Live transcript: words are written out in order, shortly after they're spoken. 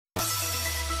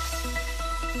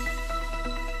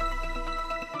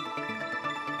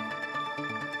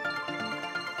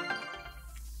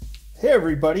Hey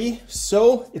everybody,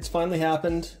 so it's finally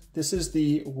happened. This is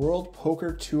the World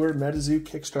Poker Tour MetaZoo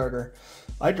Kickstarter.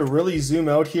 I had to really zoom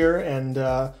out here and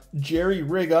jerry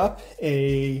rig up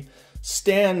a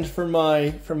stand for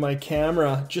my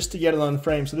camera just to get it on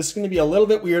frame. So this is going to be a little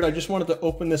bit weird. I just wanted to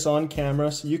open this on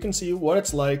camera so you can see what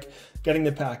it's like getting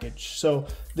the package. So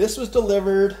this was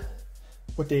delivered,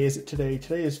 what day is it today?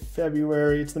 Today is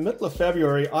February. It's the middle of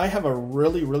February. I have a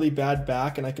really bad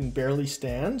back and I can barely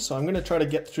stand. So I'm going to try to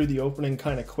get through the opening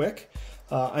kind of quick.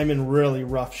 I'm in really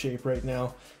rough shape right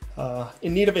now.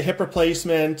 In need of a hip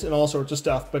replacement and all sorts of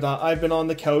stuff. But I've been on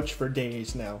the couch for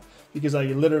days now because I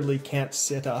literally can't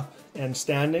sit up, and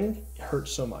standing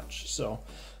hurts so much. So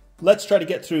let's try to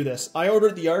get through this. I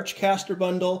ordered the Archcaster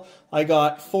bundle. I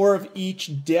got 4 of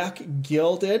each deck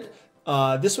gilded.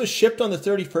 This was shipped on the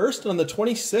 31st, and on the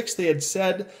 26th they had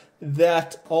said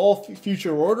that all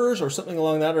future orders or something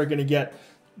along that are going to get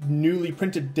newly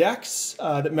printed decks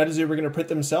that MetaZoo were going to print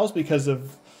themselves because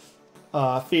of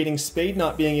Fading Spade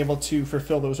not being able to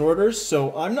fulfill those orders.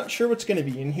 So I'm not sure what's going to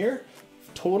be in here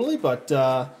totally, but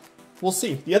we'll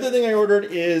see. The other thing I ordered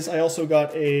is I also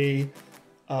got a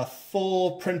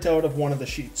full printout of one of the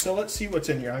sheets. So let's see what's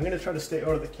in here. I'm going to try to stay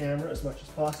out of the camera as much as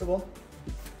possible.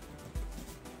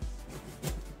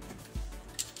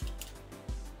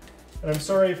 And I'm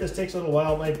sorry if this takes a little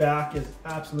while. My back is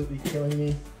absolutely killing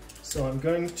me. So I'm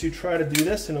going to try to do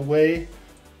this in a way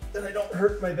that I don't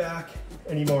hurt my back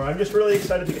anymore. I'm just really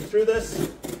excited to get through this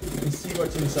and see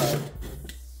what's inside.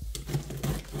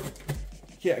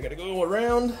 Okay, I gotta go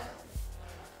around.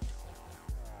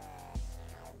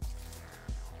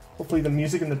 Hopefully the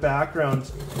music in the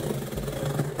background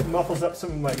muffles up some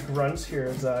of my grunts here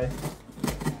as I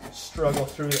struggle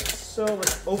through this. So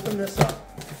let's open this up.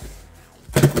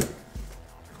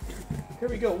 Here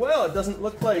we go. Well, it doesn't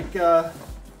look like,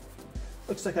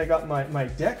 looks like I got my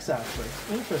decks actually.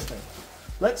 Interesting.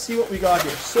 Let's see what we got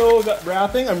here. So we got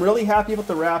wrapping. I'm really happy with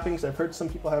the wrappings. I've heard some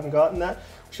people haven't gotten that.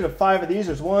 We should have 5 of these.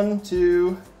 There's 1,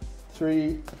 2,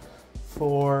 3,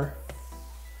 4.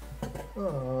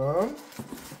 There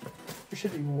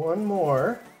should be one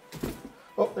more.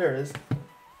 Oh, there it is.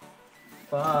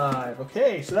 5.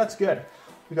 Okay, so that's good.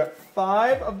 We got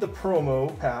 5 of the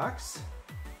promo packs.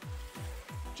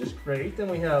 Which is great. Then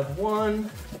we have 1,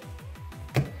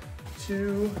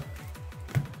 2,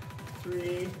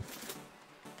 3,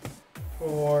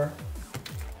 4,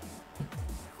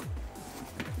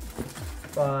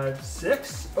 5,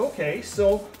 6. Okay,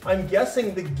 so I'm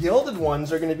guessing the gilded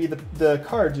ones are going to be the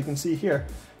cards you can see here.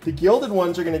 The gilded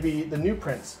ones are going to be the new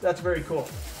prints. That's very cool.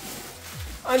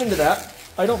 I'm into that.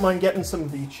 I don't mind getting some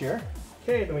of each here.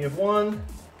 Okay, then we have 1,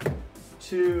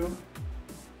 2,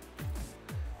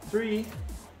 3,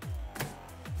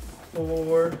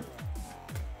 4,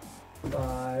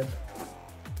 5,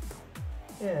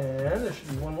 and there should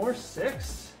be one more,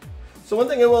 6. So one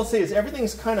thing I will say is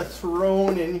everything's kind of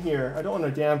thrown in here. I don't want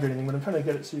to damage anything, but I'm trying to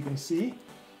get it so you can see.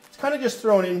 It's kind of just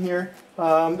thrown in here.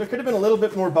 There could have been a little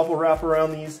bit more bubble wrap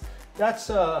around these. That's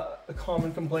a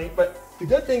common complaint, but the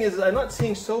good thing is I'm not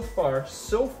seeing so far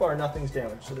nothing's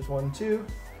damaged. So there's 1, 2,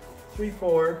 3,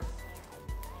 4,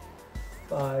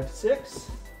 5,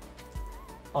 6.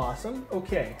 Awesome.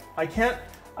 Okay,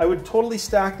 I would totally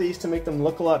stack these to make them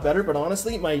look a lot better, but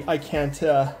honestly, I can't,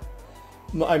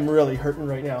 I'm really hurting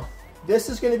right now. This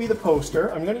is going to be the poster.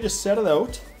 I'm going to just set it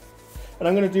out, and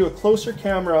I'm going to do a closer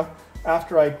camera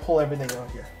after I pull everything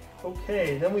out here.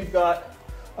 Okay, then we've got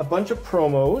a bunch of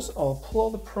promos. I'll pull all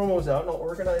the promos out and I'll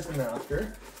organize them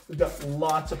after. We've got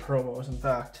lots of promos, in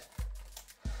fact.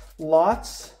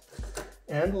 Lots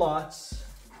and lots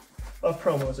of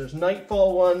promos. There's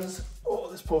Nightfall ones. Oh,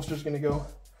 this poster's going to go.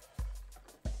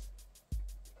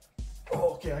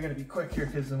 Oh, okay, I got to be quick here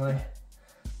because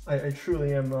I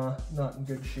truly am not in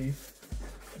good shape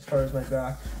as far as my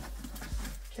back.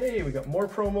 Okay, we got more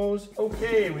promos.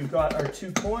 Okay, we've got our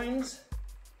 2 coins.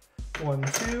 1,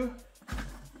 2.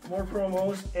 More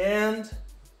promos. And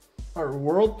our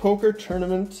World Poker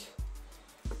Tournament.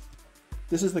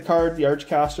 This is the card, the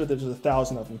Archcaster. There's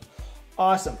 1,000 of them.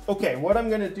 Awesome. Okay, what I'm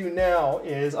going to do now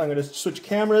is I'm going to switch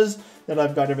cameras. That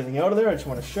I've got everything out of there. I just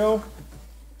want to show.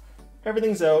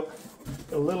 Everything's out.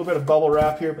 A little bit of bubble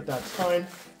wrap here, but that's fine.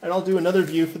 And I'll do another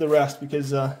view for the rest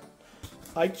because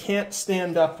I can't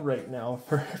stand up right now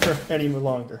for any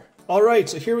longer. All right,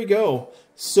 so here we go.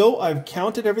 So I've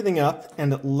counted everything up,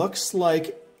 and it looks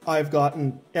like I've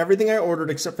gotten everything I ordered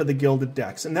except for the gilded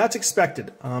decks, and that's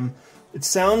expected. It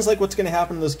sounds like what's going to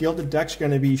happen, those gilded decks are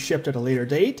going to be shipped at a later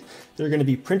date. They're going to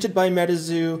be printed by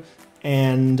MetaZoo.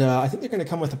 And I think they're going to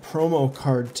come with a promo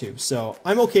card too. So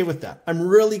I'm okay with that. I'm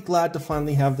really glad to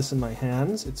finally have this in my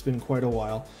hands. It's been quite a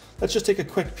while. Let's just take a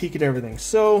quick peek at everything.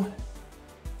 So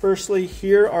firstly,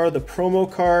 here are the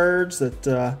promo cards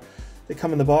that they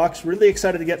come in the box. Really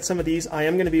excited to get some of these. I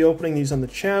am going to be opening these on the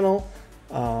channel.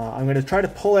 I'm going to try to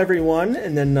pull every one,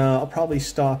 and then I'll probably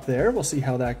stop there. We'll see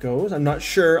how that goes. I'm not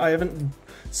sure. I haven't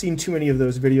seen too many of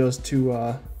those videos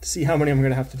to see how many I'm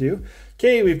going to have to do.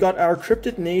 Okay, we've got our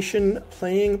Cryptid Nation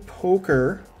Playing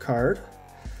Poker card.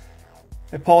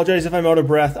 I apologize if I'm out of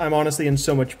breath. I'm honestly in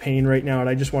so much pain right now, and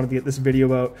I just wanted to get this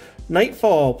video out.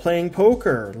 Nightfall Playing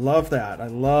Poker. Love that. I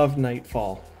love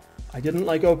Nightfall. I didn't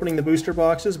like opening the booster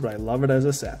boxes, but I love it as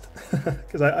a set.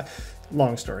 Because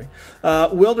long story.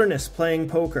 Wilderness Playing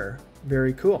Poker.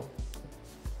 Very cool.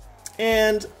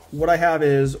 And what I have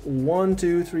is 1,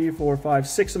 2, 3, 4, 5,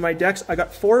 6 of my decks. I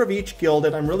got 4 of each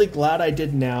gilded. I'm really glad I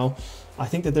did now. I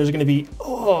think that there's going to be a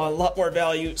lot more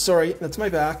value. Sorry, that's my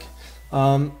back.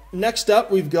 Next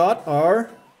up, we've got our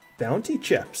bounty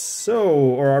chips.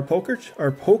 Or our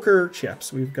poker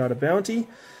chips. We've got a bounty.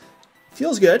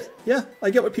 Feels good. Yeah, I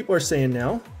get what people are saying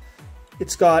now.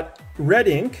 It's got red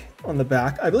ink on the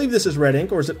back. I believe this is red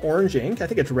ink, or is it orange ink? I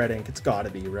think it's red ink. It's got to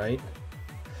be, right?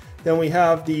 Then we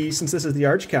have since this is the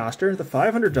Archcaster, the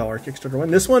 $500 Kickstarter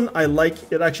one. This one I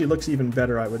like. It actually looks even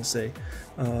better, I would say.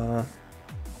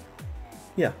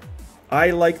 Yeah,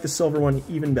 I like the silver one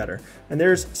even better. And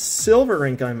there's Silver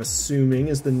Ink, I'm assuming,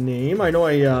 is the name. I know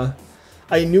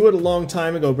I knew it a long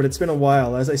time ago, but it's been a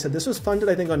while. As I said, this was funded,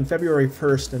 I think, on February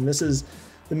 1st, and this is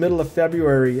the middle of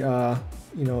February,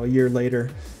 you know, a year later.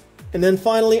 And then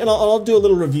finally, and I'll do a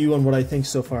little review on what I think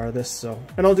so far of this,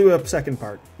 and I'll do a second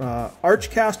part.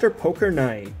 Archcaster Poker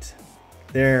Night.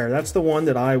 There, that's the one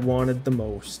that I wanted the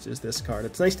most, is this card.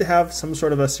 It's nice to have some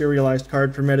sort of a serialized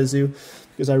card for MetaZoo,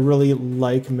 because I really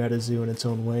like MetaZoo in its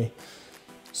own way.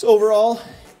 So overall,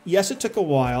 yes, it took a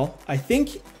while. I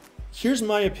think, here's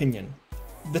my opinion.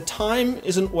 The time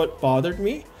isn't what bothered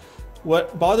me.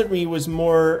 What bothered me was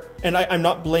more, and I'm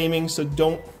not blaming, so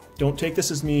don't take this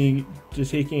as me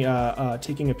just taking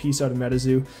a piece out of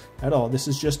MetaZoo at all. This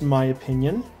is just my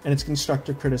opinion, and it's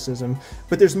constructive criticism.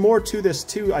 But there's more to this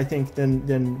too, I think,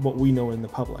 than what we know in the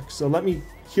public. So let me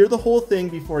hear the whole thing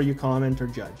before you comment or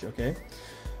judge, okay?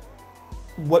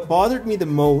 What bothered me the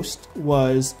most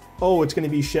was, oh, it's going to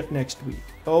be shipped next week.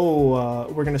 Oh,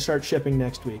 we're going to start shipping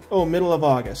next week. Oh, middle of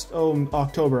August. Oh,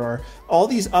 October. Or all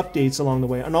these updates along the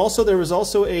way. And also, there was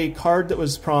also a card that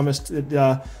was promised that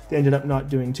they ended up not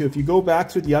doing too. If you go back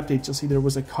through the updates, you'll see there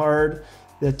was a card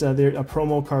that a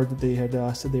promo card that they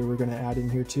had said they were going to add in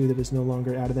here too that is no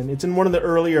longer added in. It's in one of the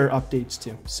earlier updates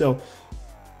too. So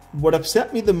what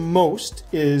upset me the most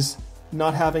is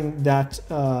not having that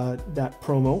that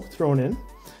promo thrown in.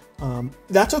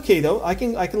 That's okay though. I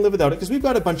can live without it because we've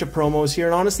got a bunch of promos here,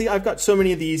 and honestly, I've got so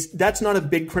many of these. That's not a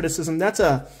big criticism. That's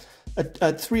a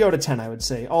 3 out of 10, I would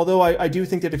say. Although I do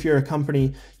think that if you're a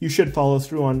company, you should follow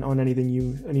through on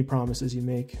any promises you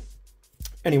make.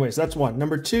 Anyways, that's one.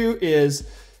 Number 2 is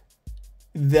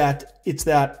that it's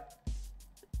that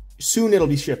soon it'll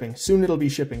be shipping. Soon it'll be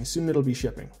shipping. Soon it'll be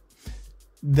shipping.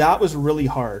 That was really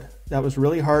hard. That was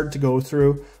really hard to go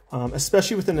through.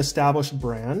 Especially with an established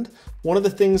brand. One of the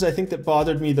things I think that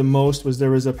bothered me the most was there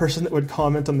was a person that would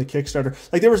comment on the Kickstarter.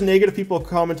 Like, there was negative people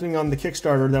commenting on the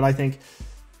Kickstarter that I think,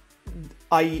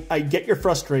 I get your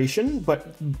frustration,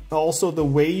 but also the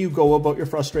way you go about your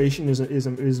frustration is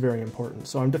very important.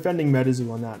 So I'm defending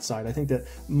MetaZoo on that side. I think that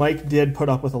Mike did put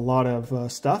up with a lot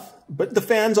of stuff, but the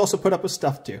fans also put up with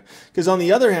stuff too. Because on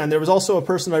the other hand, there was also a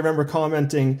person I remember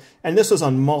commenting, and this was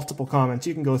on multiple comments.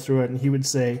 You can go through it, and he would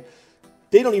say,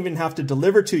 they don't even have to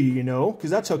deliver to you, you know, because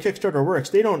that's how Kickstarter works.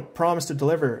 They don't promise to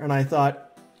deliver. And I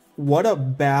thought, what a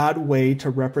bad way to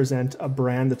represent a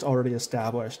brand that's already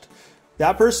established.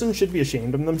 That person should be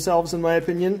ashamed of themselves, in my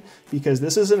opinion, because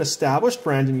this is an established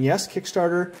brand. And yes,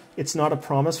 Kickstarter, it's not a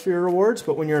promise for your rewards,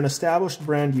 but when you're an established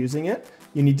brand using it,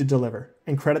 you need to deliver.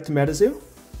 And credit to MetaZoo,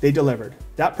 they delivered.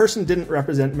 That person didn't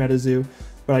represent MetaZoo,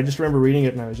 but I just remember reading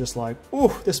it and I was just like,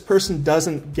 ooh, this person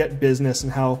doesn't get business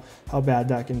and how bad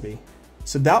that can be.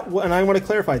 So that, and I want to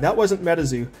clarify, that wasn't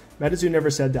MetaZoo. MetaZoo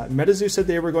never said that. MetaZoo said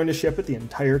they were going to ship it the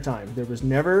entire time. There was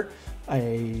never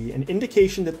an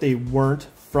indication that they weren't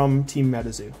from Team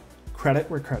MetaZoo. Credit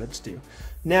where credit's due.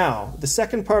 Now, the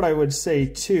second part I would say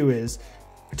too is,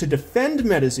 to defend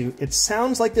MetaZoo, it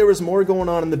sounds like there was more going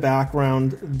on in the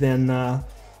background than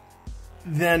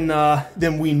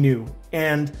we knew.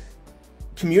 And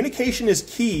communication is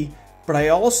key. But I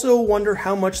also wonder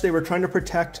how much they were trying to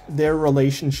protect their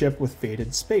relationship with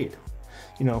Fated Spade.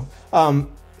 You know,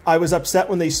 I was upset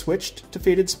when they switched to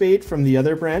Faded Spade from the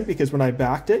other brand, because when I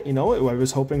backed it, you know, I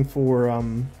was hoping for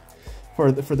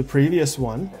the previous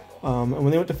one. And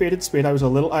when they went to Faded Spade, I was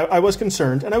I was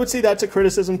concerned, and I would say that's a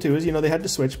criticism too, is, you know, they had to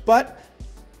switch. But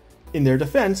in their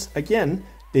defense, again,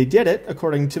 they did it,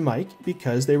 according to Mike,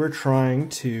 because they were trying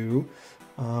to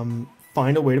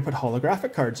find a way to put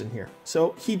holographic cards in here.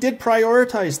 So he did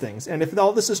prioritize things, and if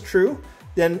all this is true,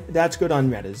 then that's good on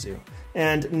MetaZoo.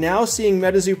 And now seeing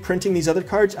MetaZoo printing these other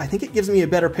cards, I think it gives me a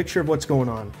better picture of what's going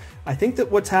on. I think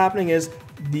that what's happening is,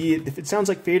 if it sounds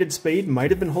like Faded Spade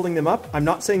might have been holding them up, I'm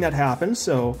not saying that happened,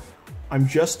 so I'm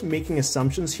just making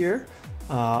assumptions here.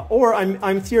 Or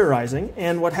I'm theorizing,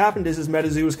 and what happened is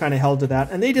MetaZoo was kind of held to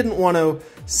that, and they didn't want to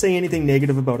say anything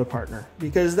negative about a partner,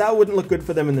 because that wouldn't look good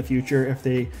for them in the future if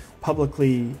they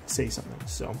publicly say something.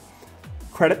 So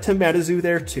credit to MetaZoo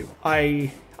there too.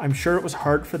 I'm sure it was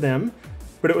hard for them,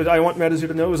 but I want MetaZoo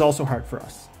to know it was also hard for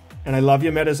us. And I love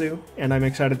you, MetaZoo, and I'm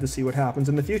excited to see what happens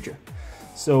in the future.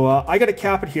 So I got to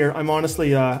cap it here. I'm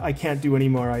honestly, I can't do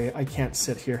anymore. I can't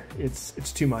sit here.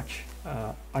 It's too much.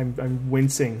 I'm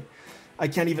wincing. I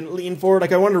can't even lean forward.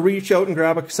 Like, I want to reach out and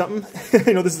grab something.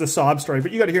 I know this is a sob story,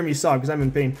 but you got to hear me sob because I'm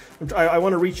in pain. I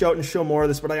want to reach out and show more of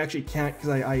this, but I actually can't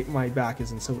because my back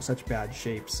is in such bad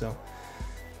shape. So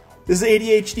this is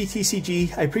ADHD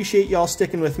TCG. I appreciate y'all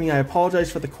sticking with me. I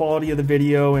apologize for the quality of the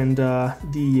video and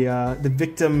the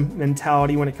victim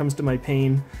mentality when it comes to my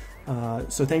pain.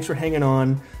 So thanks for hanging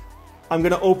on. I'm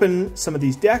going to open some of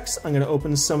these decks. I'm going to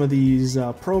open some of these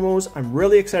promos. I'm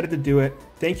really excited to do it.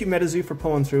 Thank you, MetaZoo, for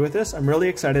pulling through with this. I'm really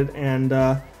excited, and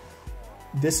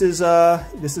this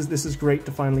is great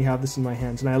to finally have this in my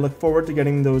hands. And I look forward to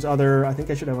getting those other. I think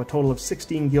I should have a total of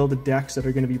 16 gilded decks that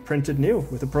are going to be printed new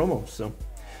with the promos. So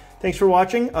thanks for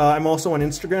watching. I'm also on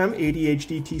Instagram,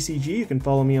 ADHDTCG. You can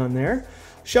follow me on there.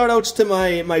 Shout outs to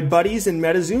my buddies in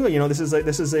MetaZoo. You know, this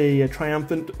is a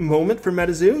triumphant moment for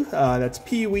MetaZoo. That's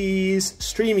Pee-wees,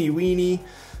 Streamy Weenie,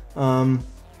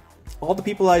 all the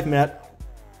people I've met.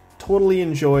 Totally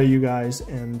enjoy you guys.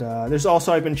 And there's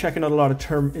also, I've been checking out a lot of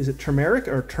turmeric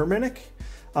or turmeric?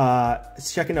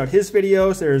 Checking out his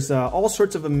videos. There's all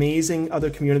sorts of amazing other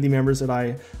community members that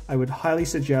I would highly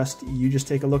suggest you just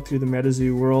take a look through the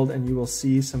MetaZoo world, and you will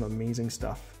see some amazing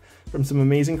stuff from some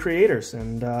amazing creators.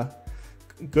 And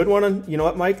good one on, you know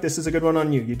what, Mike, this is a good one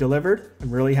on you. You delivered. I'm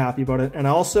really happy about it. And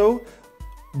also,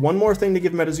 one more thing to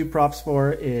give MetaZoo props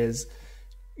for is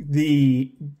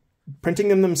the printing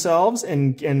them themselves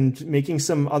and making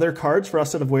some other cards for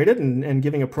us that have waited and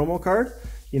giving a promo card.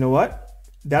 You know what?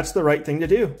 That's the right thing to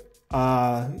do.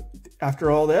 After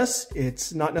all this,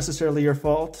 it's not necessarily your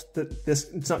fault that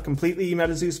it's not completely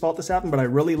MetaZoo's fault this happened, but I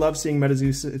really love seeing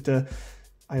MetaZoo.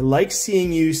 I like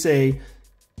seeing you say,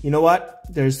 you know what,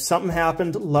 there's something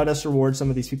happened, let us reward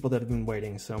some of these people that have been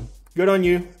waiting. So good on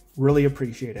you, really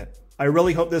appreciate it. I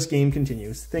really hope this game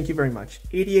continues. Thank you very much.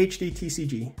 ADHD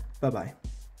TCG, bye-bye.